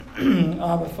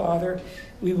Abba, Father,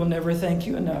 we will never thank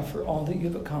you enough for all that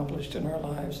you've accomplished in our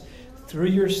lives through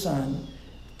your Son,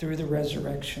 through the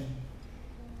resurrection.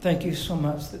 Thank you so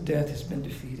much that death has been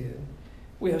defeated.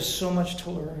 We have so much to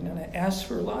learn, and I ask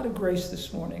for a lot of grace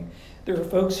this morning. There are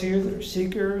folks here that are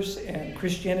seekers, and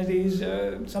Christianity's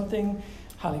something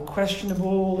highly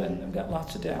questionable, and I've got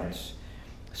lots of doubts.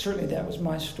 Certainly that was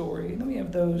my story. And then we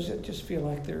have those that just feel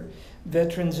like they're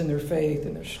veterans in their faith,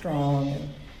 and they're strong,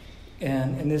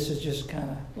 and this is just kind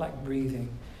of like breathing.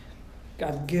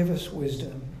 God, give us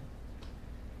wisdom.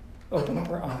 Open up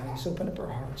our eyes, open up our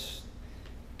hearts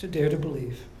to dare to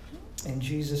believe. In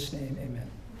Jesus' name, amen.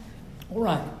 All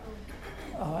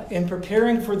right. In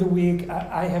preparing for the week,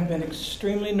 I have been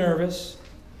extremely nervous.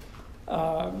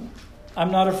 I'm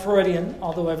not a Freudian,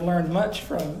 although I've learned much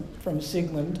from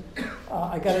Sigmund.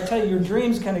 I got to tell you, your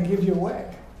dreams kind of give you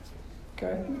away.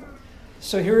 Okay?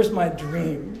 So here's my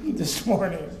dream this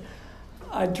morning.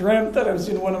 I dreamt that I was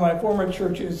in one of my former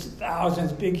churches,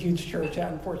 thousands, big, huge church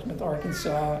out in Portsmouth,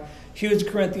 Arkansas, huge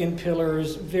Corinthian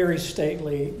pillars, very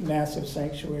stately, massive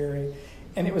sanctuary.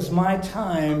 And it was my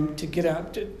time to get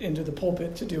out into the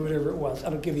pulpit to do whatever it was. I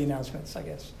don't give the announcements, I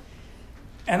guess.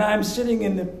 And I'm sitting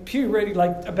in the pew ready,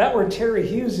 like about where Terry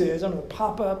Hughes is. I'm going to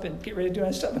pop up and get ready to do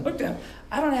my stuff. And look down.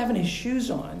 I don't have any shoes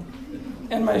on.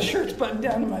 And my shirt's buttoned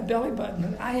down to my belly button.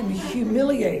 And I am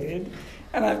humiliated.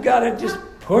 And I've got to just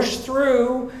push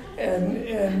through.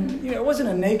 And you know, it wasn't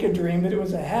a naked dream, but it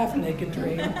was a half-naked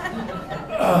dream.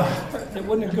 It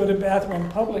wouldn't go to bathroom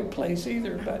public place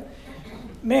either. But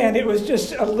man, it was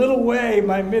just a little way.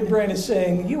 My midbrain is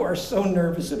saying, you are so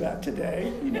nervous about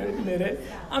today. You know, admit it.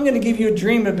 I'm going to give you a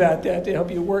dream about that to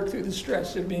help you work through the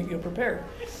stress of being ill-prepared.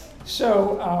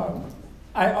 So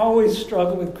I always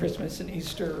struggle with Christmas and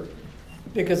Easter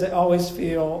because I always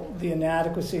feel the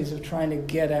inadequacies of trying to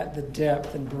get at the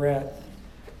depth and breadth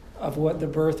of what the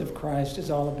birth of Christ is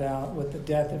all about, what the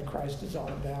death of Christ is all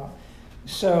about.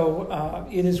 So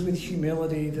it is with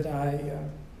humility that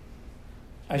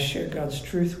I share God's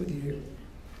truth with you.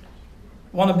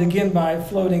 I want to begin by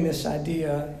floating this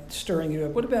idea, stirring you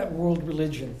up. What about world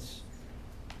religions?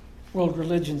 World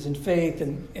religions and faith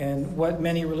and what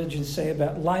many religions say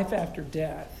about life after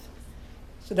death.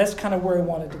 So that's kind of where I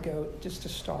wanted to go just to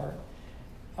start.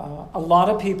 A lot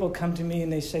of people come to me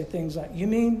and they say things like, you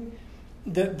mean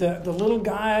the little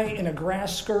guy in a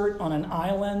grass skirt on an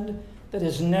island that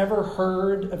has never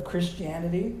heard of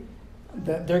Christianity,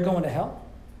 that they're going to hell?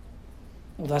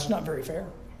 Well, that's not very fair.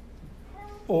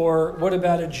 Or what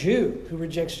about a Jew who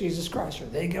rejects Jesus Christ? Are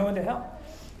they going to hell?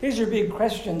 These are big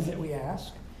questions that we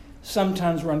ask.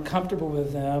 Sometimes we're uncomfortable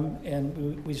with them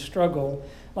and we struggle.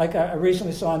 Like I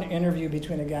recently saw an interview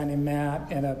between a guy named Matt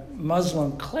and a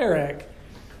Muslim cleric.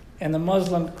 And the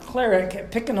Muslim cleric kept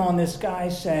picking on this guy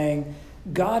saying,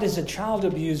 God is a child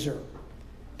abuser.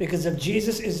 Because if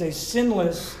Jesus is a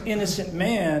sinless, innocent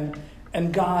man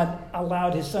and God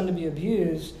allowed his son to be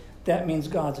abused, that means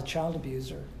God's a child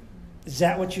abuser. Is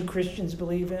that what you Christians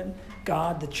believe in?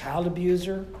 God, the child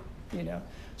abuser? You know.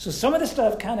 So some of the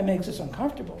stuff kind of makes us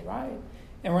uncomfortable, right?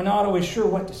 And we're not always sure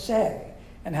what to say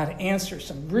and how to answer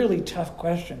some really tough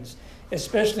questions,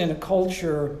 especially in a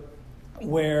culture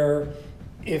where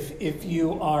if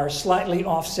you are slightly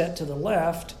offset to the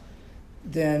left,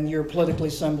 then you're politically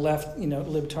some left,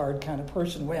 libtard kind of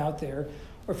person way out there.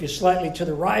 Or if you're slightly to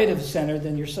the right of the center,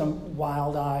 then you're some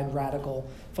wild-eyed radical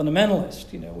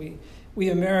fundamentalist. You know, we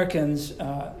Americans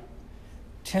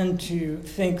tend to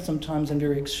think sometimes in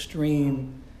very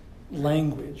extreme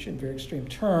language, in very extreme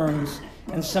terms,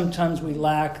 and sometimes we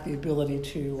lack the ability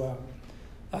to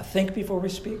think before we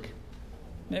speak,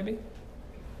 maybe.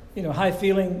 You know, high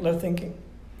feeling, low thinking.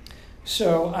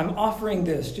 So I'm offering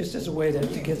this just as a way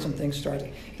to get some things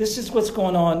started. This is what's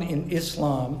going on in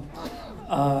Islam.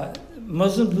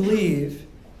 Muslims believe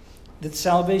that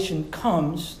salvation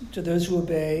comes to those who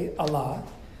obey Allah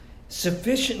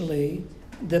sufficiently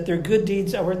that their good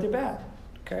deeds outweigh their bad.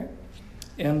 Okay?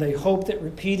 And they hope that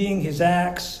repeating his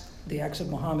acts, the acts of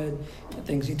Muhammad, the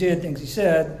things he did, things he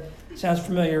said, sounds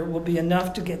familiar, will be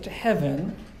enough to get to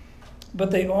heaven.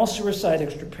 But they also recite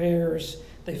extra prayers.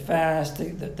 They fast,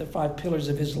 the 5 pillars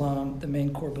of Islam, the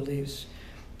main core beliefs,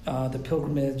 the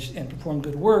pilgrimage, and perform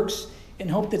good works in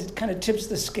hope that it kind of tips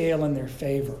the scale in their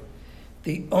favor.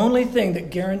 The only thing that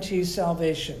guarantees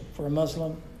salvation for a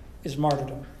Muslim is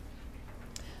martyrdom.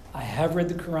 I have read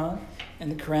the Quran,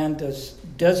 and the Quran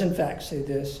does in fact say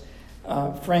this,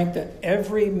 Frank, that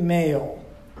every male,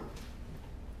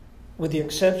 with the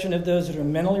exception of those that are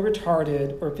mentally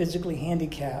retarded or physically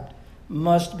handicapped,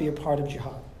 must be a part of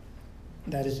jihad.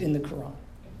 That is in the Quran.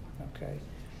 Okay,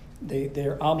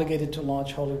 they're obligated to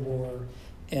launch holy war,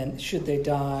 And should they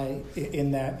die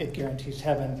in that, it guarantees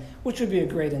heaven, which would be a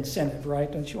great incentive,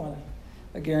 right? Don't you want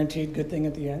a guaranteed good thing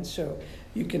at the end? So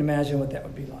you can imagine what that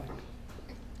would be like.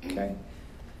 Okay?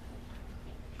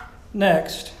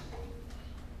 Next,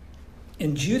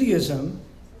 in Judaism,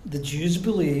 the Jews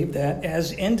believe that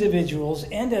as individuals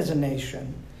and as a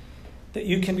nation, that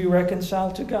you can be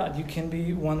reconciled to God. You can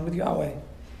be one with Yahweh.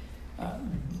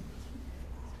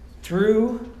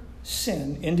 Through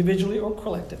sin, individually or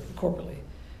corporately,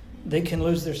 they can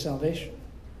lose their salvation.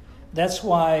 That's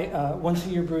why once a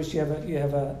year, Bruce, you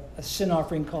have a sin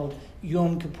offering called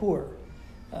Yom Kippur,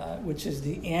 which is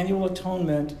the annual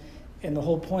atonement, and the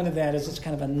whole point of that is it's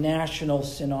kind of a national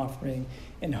sin offering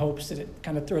in hopes that it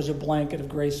kind of throws a blanket of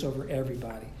grace over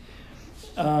everybody.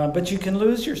 But you can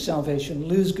lose your salvation,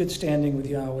 lose good standing with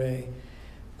Yahweh,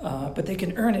 but they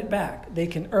can earn it back. They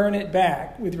can earn it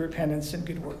back with repentance and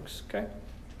good works, okay?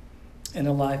 And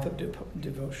a life of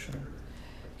devotion.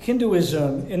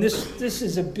 Hinduism, and this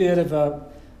is a bit of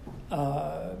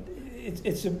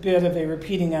it's a bit of a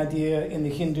repeating idea in the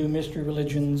Hindu mystery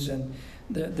religions and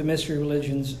the mystery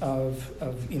religions of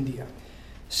India.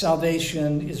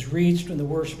 Salvation is reached when the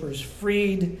worshiper is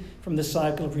freed from the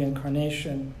cycle of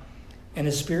reincarnation and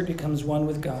his spirit becomes one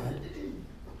with God.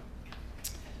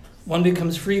 One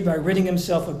becomes free by ridding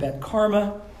himself of bad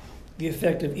karma, the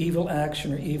effect of evil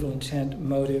action or evil intent,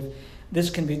 motive. This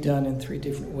can be done in 3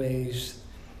 different ways: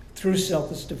 through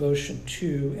selfless devotion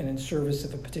to and in service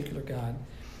of a particular God,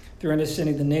 through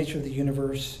understanding the nature of the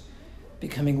universe,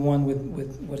 becoming one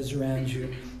with what is around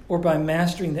you, or by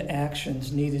mastering the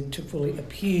actions needed to fully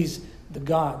appease the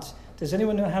gods. Does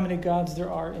anyone know how many gods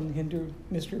there are in Hindu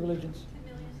mystery religions?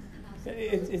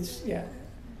 It's yeah.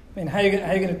 I mean, how are you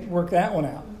going to work that one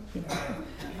out? You know,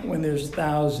 when there's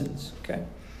thousands, okay?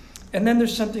 And then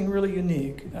there's something really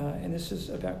unique, and this is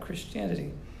about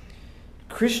Christianity.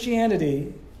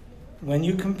 Christianity, when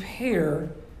you compare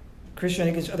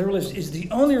Christianity against other religions, is the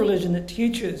only religion that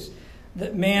teaches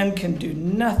that man can do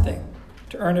nothing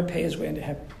to earn or pay his way into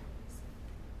heaven.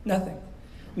 Nothing.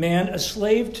 Man, a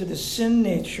slave to the sin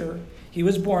nature he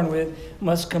was born with,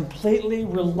 must completely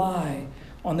rely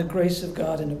on the grace of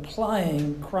God in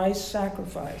applying Christ's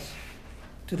sacrifice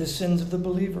to the sins of the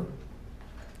believer.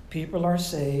 People are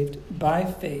saved by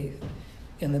faith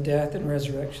in the death and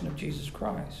resurrection of Jesus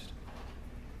Christ.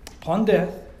 Upon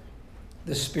death,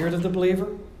 the spirit of the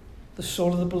believer, the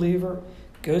soul of the believer,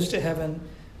 goes to heaven,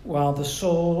 while the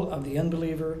soul of the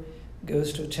unbeliever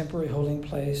goes to a temporary holding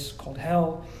place called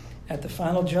hell. At the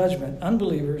final judgment,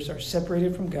 unbelievers are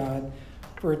separated from God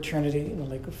for eternity in the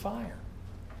lake of fire.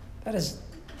 That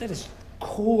is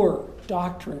core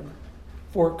doctrine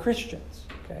for Christians.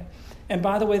 Okay? And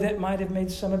by the way, that might have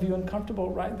made some of you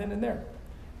uncomfortable right then and there.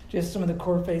 Just some of the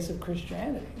core faiths of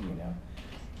Christianity, you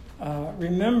know.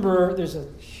 Remember, there's a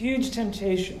huge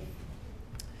temptation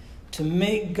to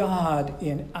make God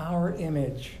in our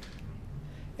image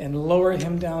and lower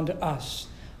him down to us,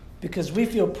 because we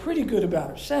feel pretty good about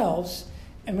ourselves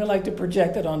and we like to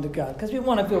project it onto God because we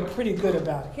want to feel pretty good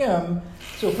about him.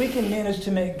 So if we can manage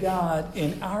to make God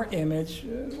in our image,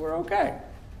 we're okay.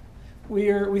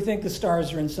 We think the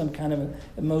stars are in some kind of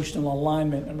emotional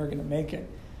alignment and we're going to make it.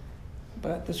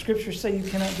 But the scriptures say you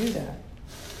cannot do that.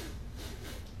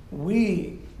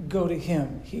 We go to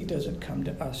him. He doesn't come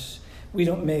to us. We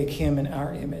don't make him in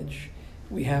our image.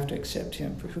 We have to accept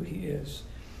him for who he is.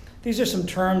 These are some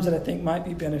terms that I think might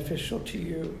be beneficial to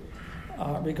you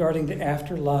regarding the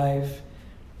afterlife,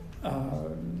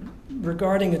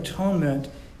 regarding atonement.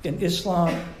 In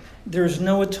Islam, there is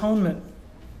no atonement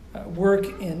work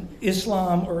in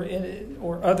Islam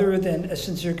or other than a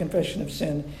sincere confession of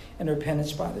sin and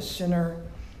repentance by the sinner.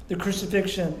 The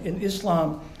crucifixion in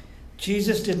Islam,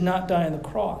 Jesus did not die on the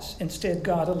cross. Instead,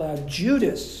 God allowed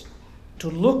Judas to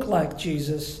look like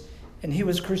Jesus, and he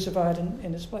was crucified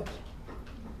in his place.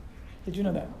 Did you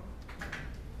know that?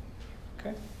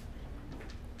 Okay.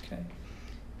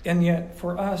 And yet,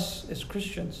 for us as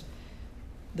Christians,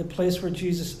 the place where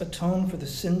Jesus atoned for the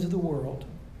sins of the world,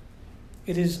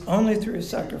 it is only through his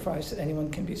sacrifice that anyone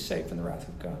can be saved from the wrath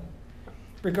of God.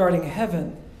 Regarding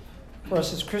heaven, for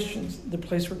us as Christians, the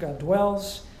place where God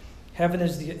dwells, heaven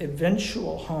is the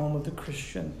eventual home of the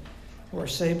Christian who are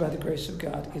saved by the grace of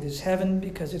God. It is heaven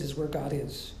because it is where God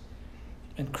is,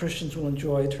 and Christians will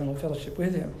enjoy eternal fellowship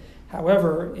with him.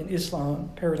 However, in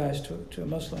Islam, paradise to a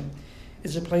Muslim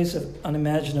is a place of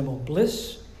unimaginable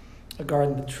bliss, a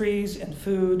garden with trees and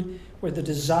food, where the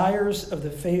desires of the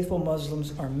faithful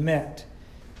Muslims are met.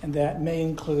 And that may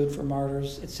include, for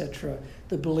martyrs, etc.,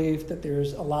 the belief that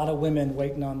there's a lot of women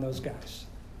waiting on those guys.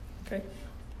 Okay?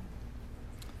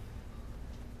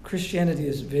 Christianity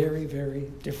is very,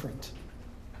 very different.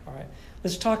 All right.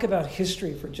 Let's talk about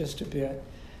history for just a bit.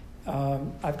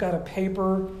 I've got a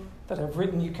paper that I've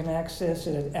written. You can access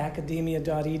it at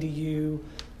academia.edu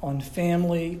on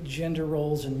family, gender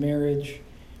roles, and marriage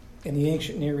in the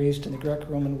ancient Near East and the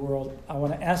Greco-Roman world. I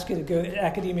want to ask you to go to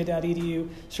academia.edu,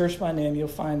 search my name, you'll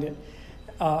find it.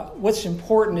 What's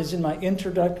important is in my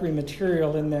introductory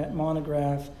material in that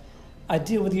monograph, I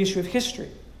deal with the issue of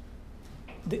history.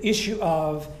 The issue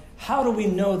of how do we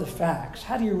know the facts?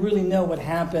 How do you really know what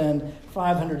happened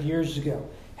 500 years ago?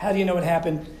 How do you know what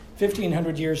happened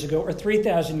 1,500 years ago or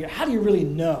 3,000 years? How do you really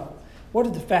know? What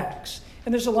are the facts?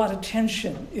 And there's a lot of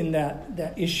tension in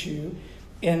that issue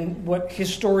in what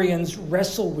historians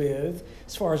wrestle with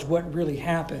as far as what really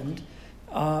happened.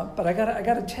 But I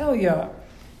gotta tell you,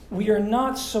 we are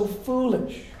not so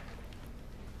foolish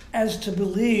as to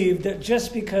believe that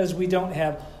just because we don't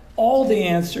have all the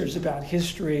answers about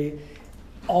history,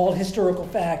 all historical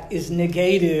fact is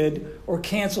negated or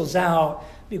cancels out.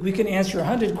 We can answer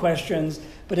 100 questions,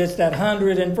 but it's that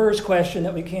 101st question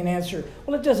that we can't answer.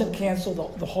 Well, it doesn't cancel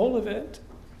the whole of it.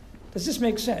 Does this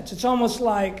make sense? It's almost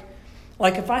like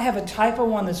if I have a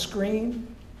typo on the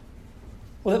screen,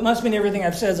 well, it must mean everything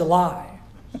I've said is a lie.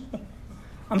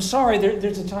 I'm sorry,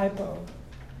 there's a typo.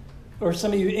 Or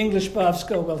some of you English buffs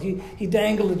go, well, he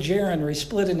dangled a gerund or he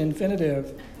split an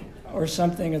infinitive or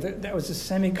something. That was a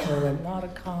semicolon, not a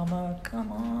comma.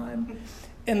 Come on.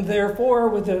 And therefore,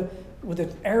 with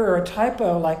an error, a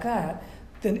typo like that,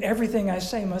 then everything I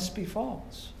say must be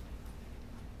false.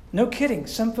 No kidding.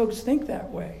 Some folks think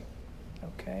that way.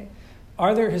 Okay?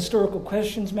 Are there historical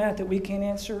questions, Matt, that we can't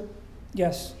answer?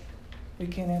 Yes, we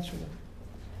can't answer them.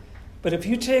 But if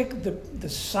you take the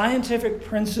scientific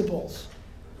principles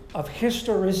of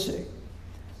historicity,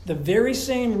 the very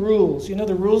same rules,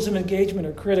 the rules of engagement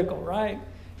are critical, right?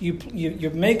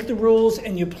 You make the rules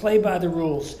and you play by the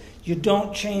rules. You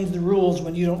don't change the rules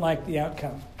when you don't like the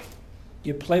outcome.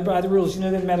 You play by the rules. You know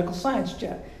that in medical science,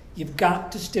 Jack. You've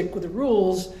got to stick with the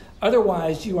rules.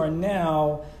 Otherwise, you are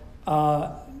now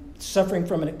suffering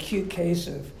from an acute case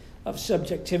of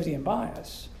subjectivity and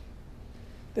bias.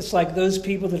 It's like those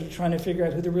people that are trying to figure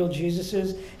out who the real Jesus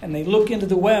is, and they look into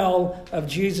the well of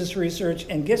Jesus research,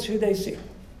 and guess who they see?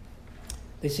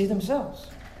 They see themselves.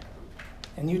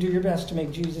 And you do your best to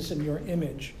make Jesus in your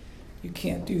image. You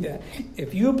can't do that.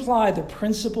 If you apply the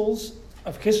principles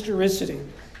of historicity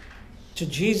to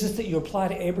Jesus that you apply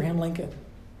to Abraham Lincoln,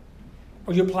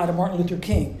 or you apply to Martin Luther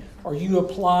King, or you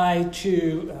apply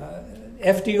to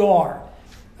FDR,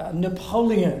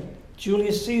 Napoleon,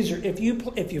 Julius Caesar, if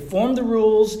you form the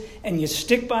rules and you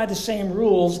stick by the same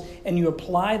rules and you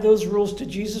apply those rules to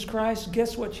Jesus Christ,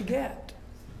 guess what you get?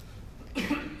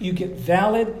 You get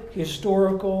valid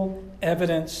historical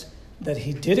evidence that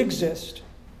he did exist.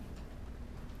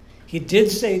 He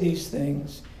did say these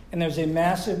things, and there's a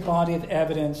massive body of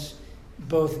evidence,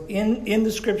 both in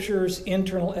the scriptures,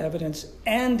 internal evidence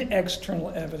and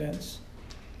external evidence,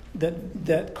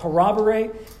 that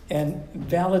corroborate and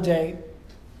validate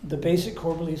the basic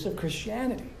core beliefs of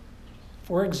Christianity.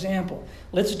 For example,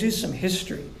 let's do some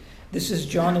history. This is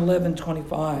John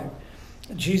 11:25.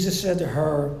 Jesus said to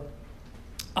her,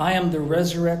 I am the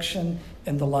resurrection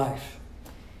and the life.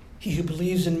 He who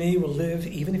believes in me will live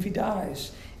even if he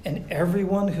dies, and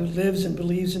everyone who lives and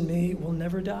believes in me will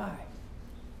never die.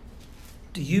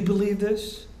 Do you believe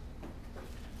this?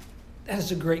 That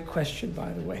is a great question,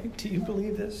 by the way. Do you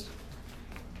believe this?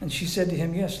 And she said to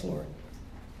him, yes, Lord.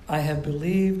 I have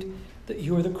believed that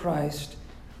you are the Christ,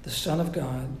 the Son of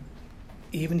God,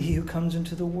 even he who comes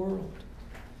into the world.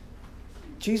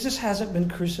 Jesus hasn't been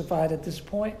crucified at this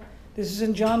point. This is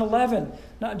in John 11,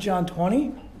 not John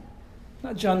 20,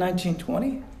 not John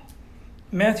 19:20.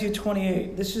 Matthew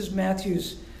 28, this is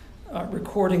Matthew's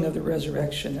recording of the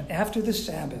resurrection. After the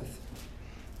Sabbath,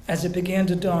 as it began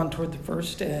to dawn toward the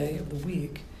first day of the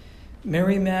week,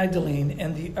 Mary Magdalene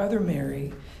and the other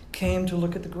Mary came to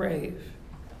look at the grave.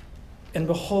 And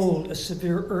behold, a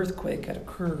severe earthquake had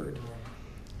occurred.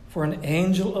 For an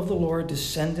angel of the Lord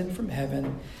descended from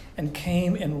heaven and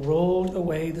came and rolled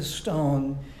away the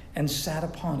stone and sat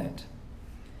upon it.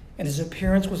 And his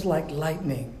appearance was like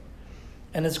lightning,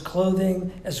 and his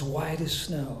clothing as white as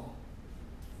snow.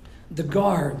 The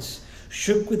guards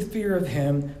shook with fear of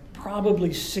him.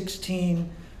 Probably 16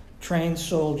 trained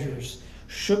soldiers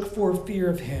shook for fear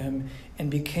of him and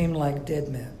became like dead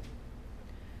men.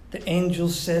 The angel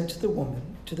said to the women,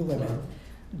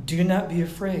 do not be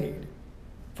afraid,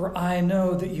 for I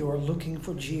know that you are looking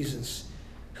for Jesus,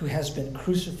 who has been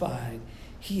crucified.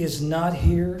 He is not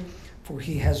here, for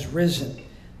he has risen,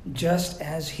 just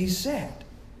as he said.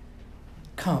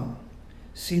 Come,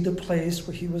 see the place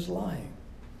where he was lying.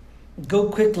 Go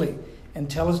quickly and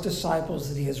tell his disciples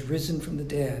that he has risen from the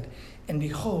dead. And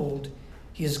behold,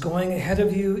 he is going ahead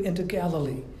of you into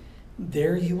Galilee.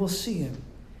 There you will see him.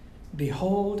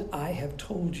 Behold, I have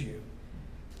told you."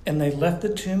 And they left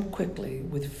the tomb quickly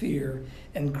with fear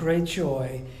and great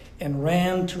joy and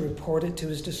ran to report it to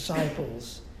his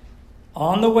disciples.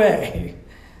 On the way,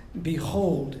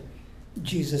 behold,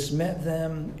 Jesus met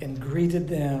them and greeted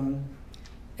them,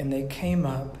 and they came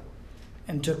up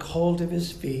and took hold of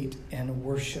his feet and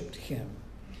worshiped him.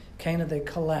 Cana, they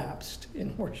collapsed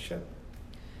in worship.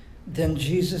 Then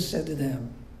Jesus said to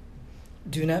them,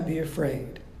 "Do not be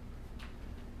afraid.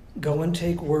 Go and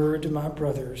take word to my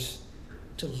brothers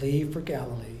to leave for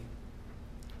Galilee,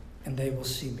 and they will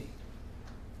see me."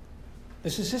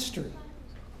 This is history.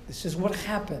 This is what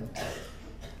happened.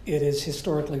 It is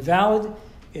historically valid.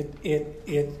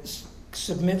 It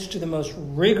submits to the most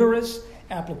rigorous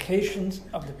applications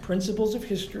of the principles of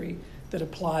history that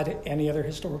apply to any other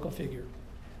historical figure.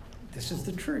 This is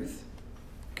the truth.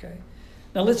 Okay.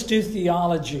 Now let's do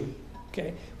theology.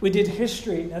 Okay. We did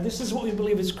history. Now this is what we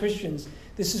believe as Christians.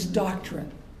 This is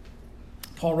doctrine.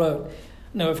 Paul wrote,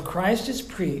 "Now if Christ is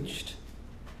preached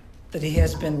that he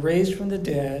has been raised from the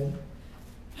dead,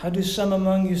 how do some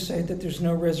among you say that there's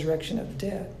no resurrection of the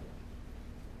dead?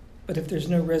 But if there's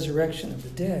no resurrection of the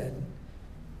dead,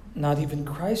 not even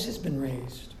Christ has been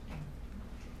raised.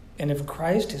 And if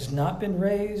Christ has not been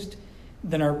raised,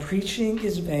 then our preaching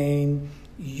is vain,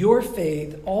 your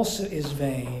faith also is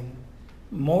vain.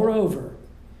 Moreover,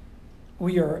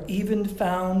 we are even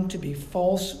found to be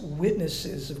false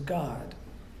witnesses of God,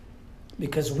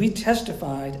 because we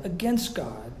testified against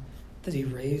God that he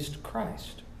raised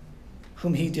Christ,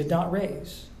 whom he did not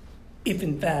raise, if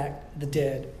in fact the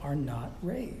dead are not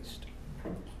raised.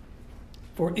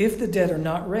 For if the dead are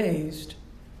not raised,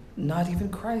 not even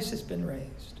Christ has been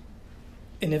raised.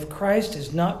 And if Christ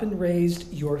has not been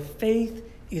raised, your faith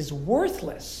is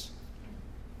worthless."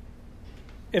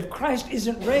 If Christ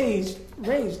isn't raised,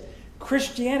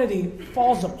 Christianity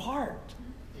falls apart.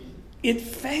 It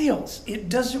fails. It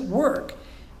doesn't work.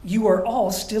 You are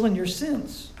all still in your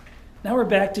sins. Now we're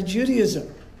back to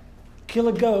Judaism. Kill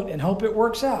a goat and hope it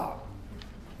works out.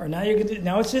 Or now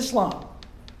it's Islam.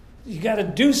 You got to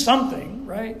do something,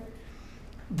 right?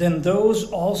 Then those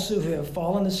also who have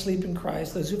fallen asleep in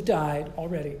Christ, those who've died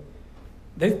already,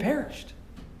 they've perished.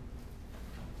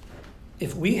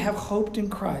 If we have hoped in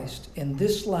Christ in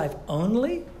this life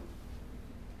only,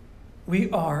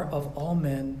 we are of all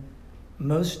men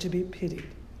most to be pitied.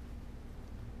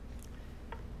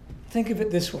 Think of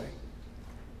it this way.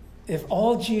 If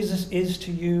all Jesus is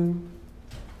to you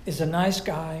is a nice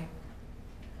guy,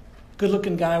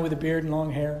 good-looking guy with a beard and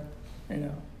long hair,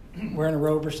 wearing a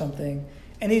robe or something,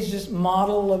 and he's just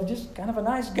model of just kind of a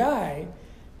nice guy,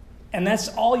 and that's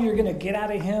all you're going to get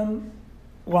out of him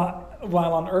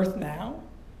while on earth now?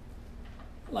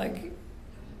 Like,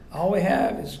 all we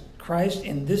have is Christ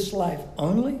in this life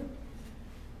only?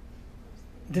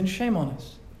 Then shame on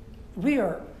us. We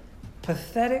are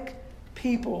pathetic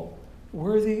people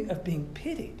worthy of being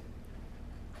pitied.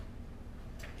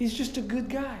 He's just a good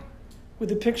guy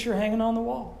with a picture hanging on the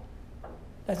wall.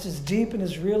 That's as deep and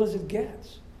as real as it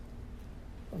gets.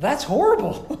 That's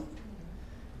horrible.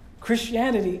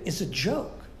 Christianity is a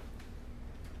joke.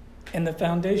 And the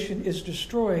foundation is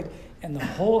destroyed and the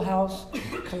whole house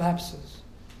collapses.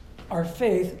 Our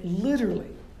faith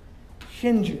literally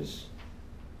hinges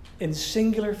in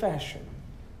singular fashion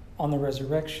on the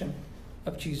resurrection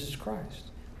of Jesus Christ.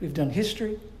 We've done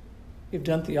history. We've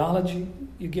done theology.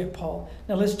 You get Paul.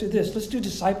 Now let's do this. Let's do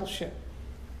discipleship.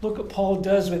 Look what Paul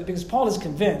does with it, because Paul is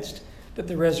convinced that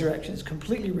the resurrection is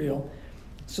completely real.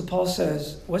 So Paul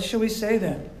says, what shall we say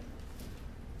then?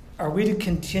 Are we to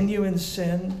continue in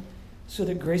sin so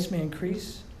that grace may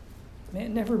increase? May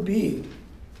it never be.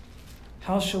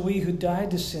 How shall we who died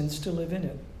to sin still live in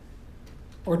it?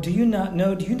 Or do you not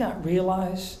know, do you not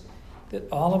realize that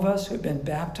all of us who have been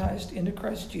baptized into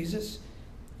Christ Jesus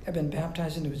have been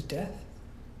baptized into his death?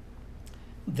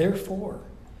 Therefore,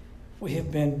 we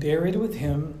have been buried with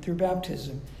him through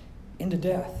baptism into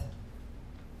death,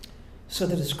 so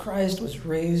that as Christ was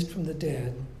raised from the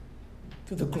dead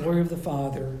through the glory of the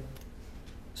Father,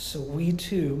 so we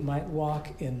too might walk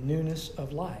in newness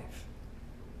of life.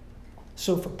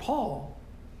 So for Paul,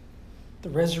 the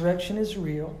resurrection is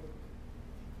real.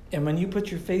 And when you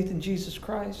put your faith in Jesus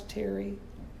Christ, Terry,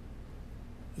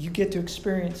 you get to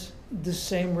experience the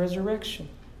same resurrection.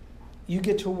 You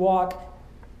get to walk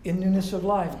in newness of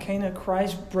life. Cana,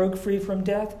 Christ broke free from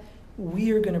death.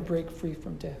 We are going to break free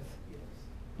from death.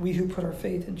 We who put our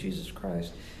faith in Jesus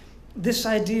Christ. This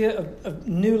idea of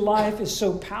new life is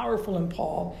so powerful in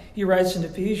Paul. He writes in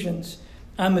Ephesians,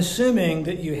 I'm assuming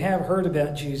that you have heard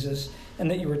about Jesus and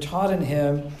that you were taught in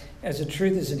him as the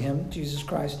truth is in him, Jesus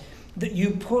Christ, that you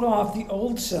put off the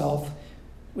old self,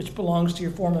 which belongs to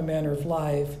your former manner of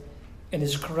life and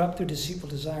is corrupt through deceitful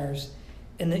desires,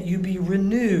 and that you be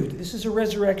renewed. This is a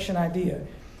resurrection idea.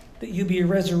 That you be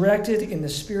resurrected in the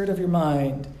spirit of your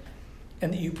mind,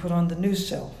 and that you put on the new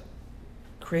self,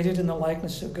 created in the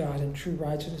likeness of God in true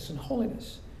righteousness and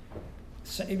holiness.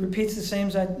 So it repeats the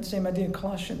same idea in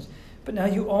Colossians. But now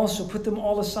you also put them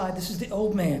all aside. This is the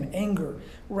old man: anger,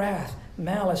 wrath,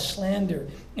 malice, slander,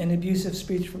 and abusive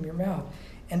speech from your mouth.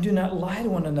 And do not lie to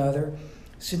one another,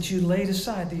 since you laid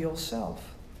aside the old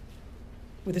self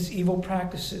with its evil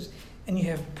practices, and you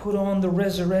have put on the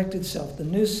resurrected self, the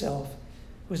new self,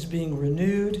 who is being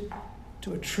renewed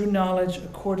to a true knowledge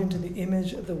according to the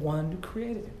image of the one who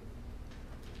created it.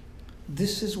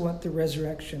 This is what the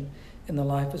resurrection and the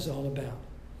life is all about.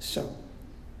 So,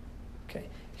 okay,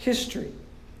 history.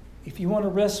 If you want to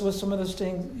wrestle with some of those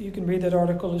things, you can read that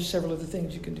article. There's several other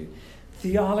things you can do.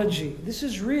 Theology. This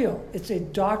is real. It's a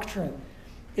doctrine.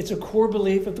 It's a core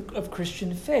belief of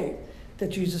Christian faith that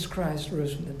Jesus Christ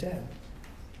rose from the dead.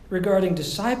 Regarding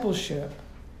discipleship,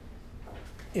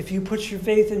 if you put your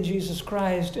faith in Jesus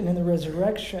Christ and in the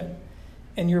resurrection,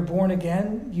 and you're born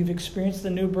again, you've experienced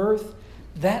the new birth,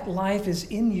 that life is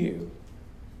in you.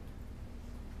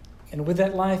 And with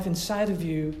that life inside of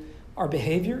you, our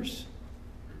behaviors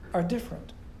are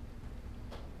different.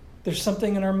 There's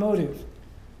something in our motive.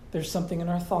 There's something in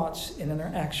our thoughts and in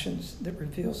our actions that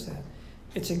reveals that.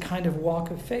 It's a kind of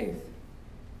walk of faith.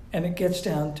 And it gets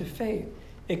down to faith.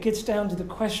 It gets down to the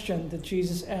question that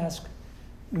Jesus asked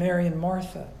Mary and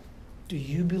Martha. Do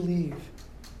you believe?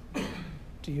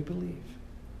 Do you believe?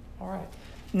 All right.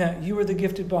 Now, you are the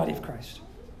gifted body of Christ.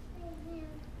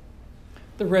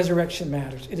 The resurrection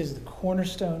matters. It is the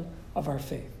cornerstone of our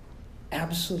faith.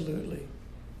 Absolutely.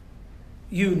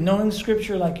 You, knowing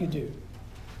Scripture like you do,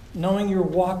 knowing your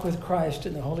walk with Christ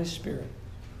and the Holy Spirit,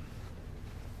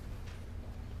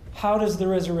 how does the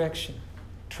resurrection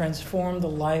transform the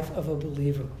life of a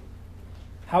believer?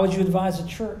 How would you advise a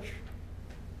church?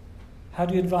 How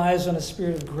do you advise on a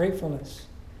spirit of gratefulness,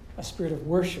 a spirit of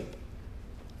worship,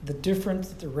 the difference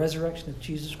that the resurrection of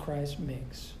Jesus Christ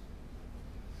makes?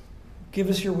 Give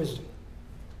us your wisdom.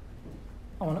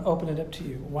 I want to open it up to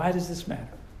you. Why does this matter?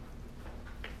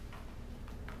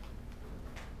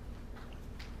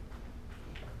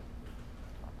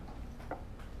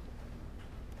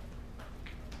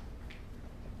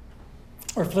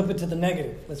 Or flip it to the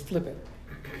negative. Let's flip it.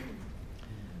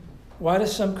 Why do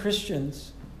some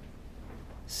Christians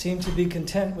seem to be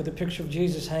content with a picture of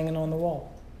Jesus hanging on the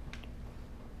wall?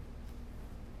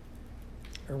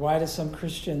 Or why do some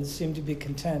Christians seem to be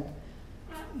content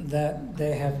that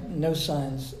they have no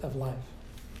signs of life?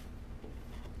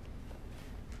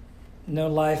 No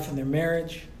life in their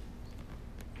marriage,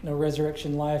 no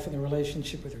resurrection life in their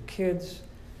relationship with their kids,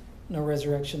 no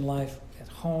resurrection life at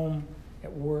home,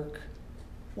 at work.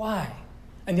 Why?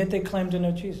 And yet they claim to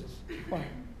know Jesus. Why?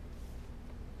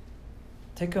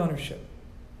 Take ownership.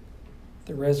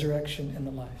 The resurrection and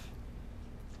the life.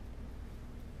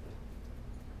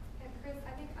 And Chris,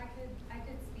 I think I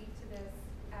could speak to this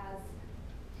as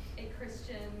a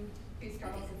Christian who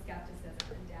struggles with skepticism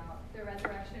and doubt. The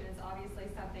resurrection is obviously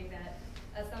something that,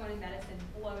 as someone in medicine,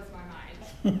 blows my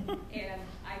mind. And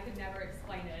I could never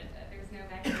explain it. There's no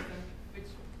mechanism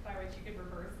by which you could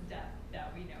reverse death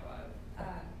that we know of.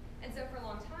 And so for a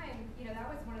long time, that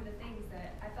was one of the things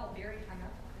that I felt very hung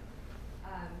up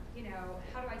on.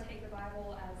 How do I take the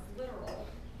Bible as literal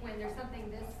when there's something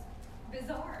this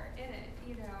bizarre in it,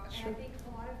 And Sure. I think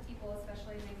a lot of people,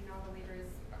 especially maybe non-believers,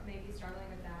 may be struggling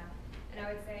with that. And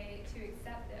I would say to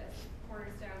accept this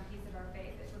cornerstone piece of our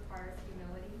faith, it requires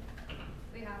humility.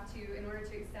 We have to, in order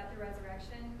to accept the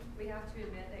resurrection, we have to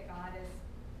admit that God is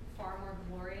far more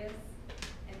glorious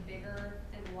and bigger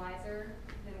and wiser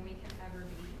than we can ever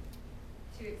be.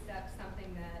 To accept something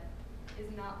that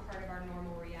is not part of our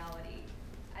normal reality.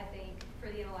 I think for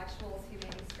the intellectuals who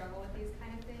maybe struggle with these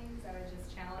kind of things, I would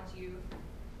just challenge you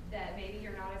that maybe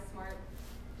you're not as smart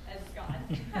as God.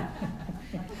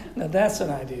 Now that's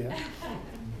an idea.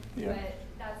 Yeah. But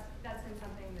that's been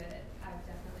something that I've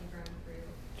definitely grown through.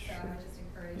 So I would just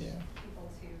encourage people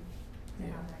to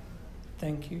have that.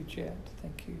 Thank you, Jet.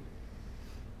 Thank you.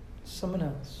 Someone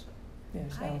else.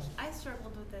 Yes, Alice. I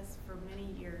struggled with this for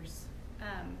many years,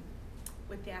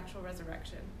 with the actual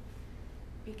resurrection,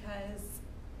 because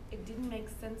it didn't make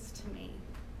sense to me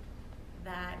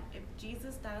that if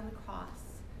Jesus died on the cross,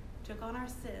 took on our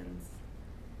sins,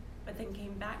 but then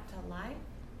came back to life,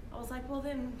 I was like, well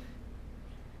then,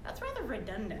 that's rather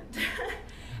redundant.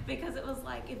 Because it was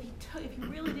like, if you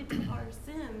really did take our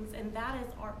sins and that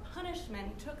is our punishment,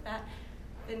 he took that,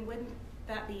 then wouldn't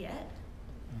that be it?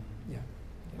 Yeah.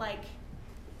 Like,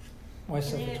 Why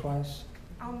suffer twice?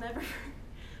 I'll never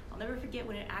forget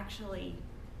when I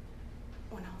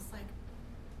was like,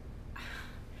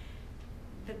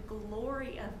 the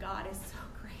glory of God is so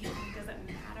great. It doesn't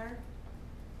matter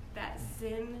that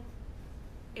sin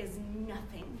is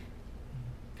nothing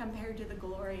compared to the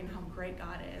glory and how great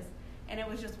God is. And it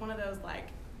was just one of those, like,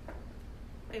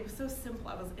 it was so simple.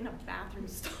 I was in a bathroom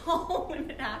stall when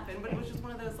it happened, but it was just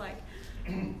one of those, like,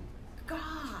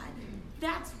 God,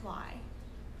 that's why.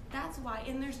 That's why.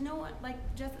 And there's no, like,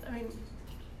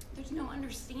 there's no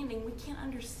understanding. We can't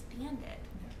understand it.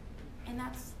 And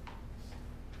that's,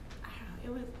 I don't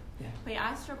know, it was, but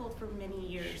I struggled for many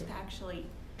years to actually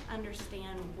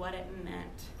understand what it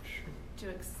meant to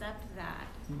accept that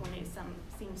when it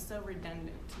seems so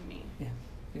redundant to me. Yeah.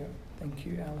 Thank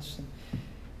you, Allison.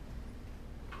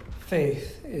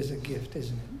 Faith is a gift,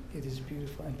 isn't it? It is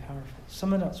beautiful and powerful.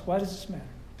 Someone else. Why does this matter?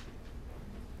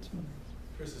 Someone else.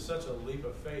 Chris, it's such a leap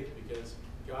of faith because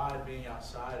God being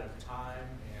outside of time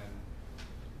and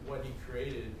what he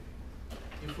created,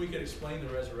 if we could explain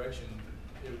the resurrection,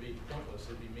 it would be pointless. It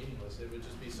would be meaningless. It would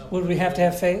just be something. Would we have to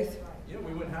have faith? Yeah,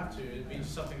 we wouldn't have to. It'd be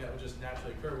something that would just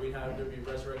naturally occur. There'd be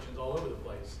resurrections all over the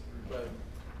place. But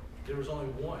there was only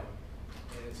one.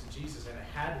 And it's Jesus, and it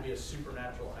had to be a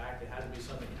supernatural act. It had to be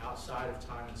something outside of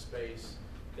time and space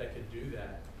that could do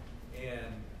that.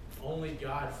 And only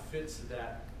God fits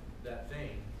that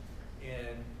thing.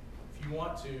 And if you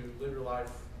want to live your life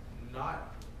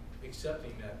not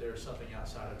accepting that there's something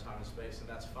outside of time and space, then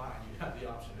that's fine. You have the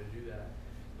option to do that.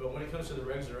 But when it comes to the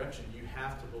resurrection, you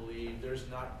have to believe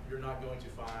you're not going to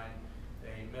find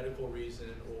a medical reason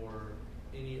or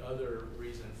any other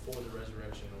reason for the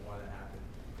resurrection and why that happened.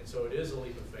 And so it is a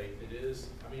leap of faith. It is,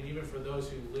 even for those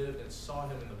who lived and saw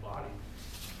him in the body,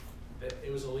 that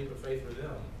it was a leap of faith for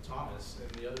them. Thomas and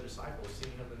the other disciples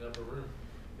seeing him in the upper room.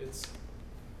 It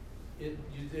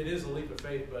is a leap of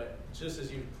faith, but just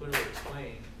as you clearly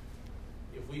explained,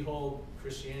 if we hold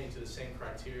Christianity to the same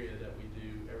criteria that we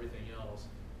do everything else,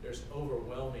 there's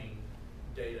overwhelming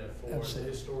data for the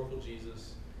historical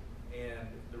Jesus and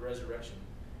the resurrection.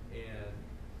 And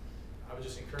I would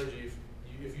just encourage you,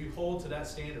 if you hold to that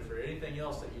standard for anything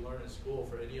else that you learn in school,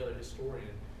 for any other historian,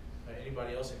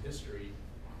 anybody else in history,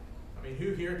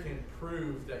 who here can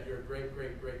prove that your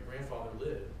great-great-great-grandfather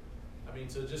lived?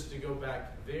 So just to go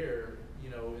back there,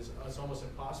 it's almost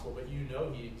impossible, but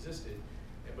he existed.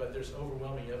 But there's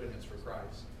overwhelming evidence for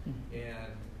Christ.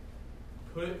 And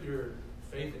put your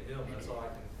faith in him. That's all I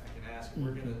can ask.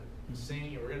 We're going to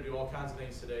sing, and we're going to do all kinds of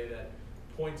things today that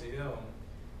point to him.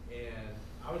 And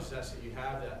I would just ask that you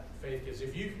have that faith, because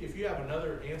if you have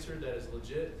another answer that is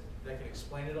legit, that can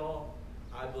explain it all,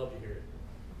 I'd love to hear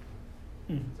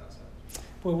it.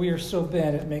 Well, we are so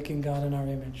bad at making God in our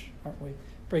image, aren't we?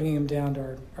 Bringing him down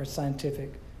to our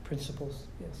scientific principles.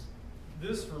 Yes.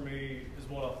 This, for me, is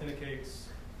what authenticates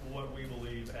what we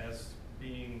believe as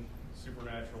being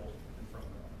supernatural in front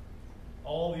of God.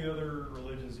 All the other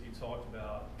religions that you talked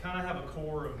about kind of have a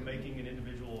core of making an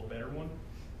individual a better one.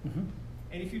 Mm-hmm.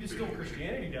 And if you distill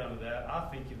Christianity down to that, I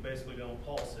think you've basically done what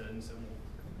Paul said and said,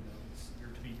 you're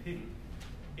to be pitied.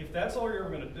 If that's all you're ever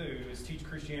going to do is teach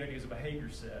Christianity as a behavior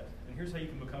set, and here's how you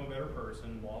can become a better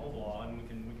person, blah, blah, blah, and we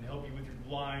can help you with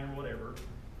your line or whatever,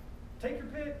 take your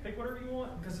pick whatever you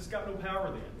want, because it's got no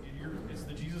power then. It's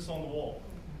the Jesus on the wall.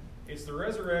 It's the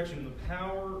resurrection, the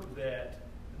power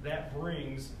that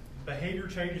brings. Behavior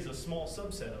change is a small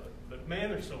subset of it, but man,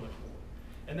 there's so much more.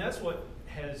 And that's what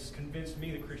has convinced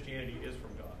me that Christianity is from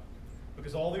God,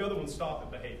 because all the other ones stop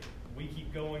at behavior. We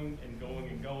keep going and going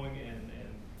and going, and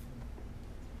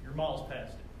you're miles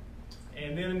past it.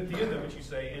 And then at the end of it, you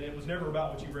say, and it was never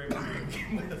about what you were able to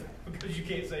do because you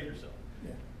can't save yourself.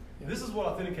 Yeah. This is what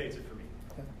authenticates it for me.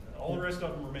 All the rest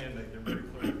of them are man-made. They're very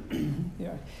clear.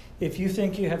 Yeah. If you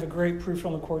think you have a great proof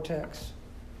on the cortex,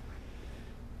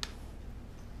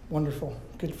 wonderful.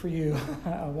 Good for you.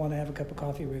 I want to have a cup of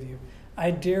coffee with you.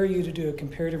 I dare you to do a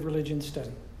comparative religion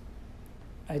study.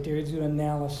 I dare you to do an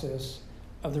analysis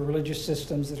of the religious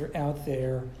systems that are out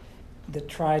there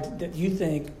that you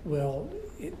think will,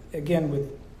 again,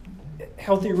 with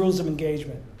healthy rules of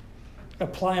engagement,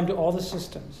 apply them to all the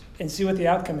systems and see what the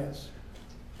outcome is.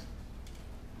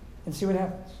 And see what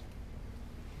happens.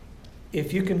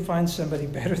 If you can find somebody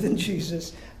better than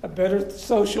Jesus, a better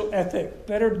social ethic,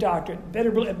 better doctrine,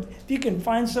 if you can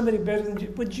find somebody better than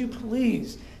Jesus, would you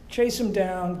please chase them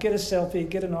down, get a selfie,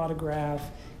 get an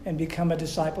autograph, and become a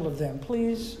disciple of them?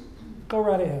 Please, go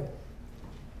right ahead.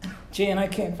 Jan, I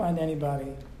can't find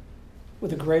anybody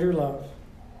with a greater love.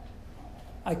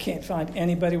 I can't find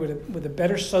anybody with a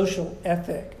better social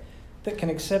ethic that can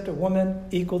accept a woman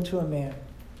equal to a man.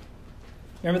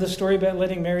 Remember the story about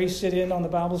letting Mary sit in on the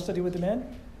Bible study with the men? Do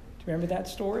you remember that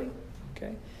story?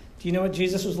 Okay. Do you know what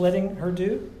Jesus was letting her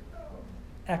do?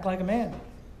 Act like a man.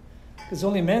 Because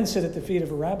only men sit at the feet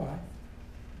of a rabbi.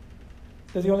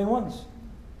 They're the only ones.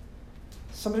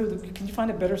 Can you find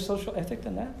a better social ethic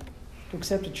than that? To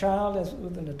accept a child as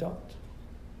with an adult?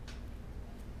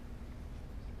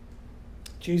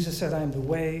 Jesus said, I am the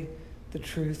way, the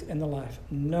truth, and the life.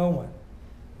 No one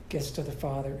gets to the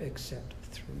Father except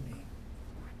through me.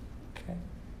 Okay?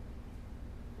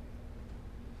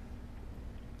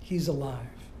 He's alive.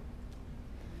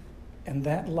 And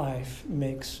that life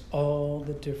makes all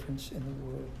the difference in the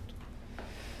world.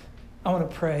 I want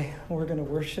to pray. We're going to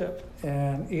worship,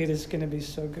 and it is going to be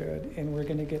so good. And we're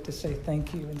going to get to say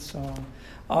thank you in song.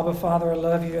 Abba, Father, I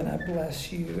love you, and I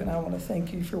bless you. And I want to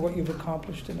thank you for what you've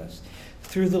accomplished in us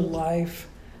through the life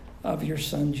of your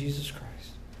Son, Jesus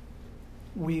Christ.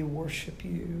 We worship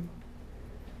you.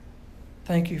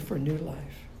 Thank you for new life.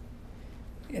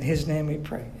 In his name we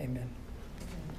pray. Amen.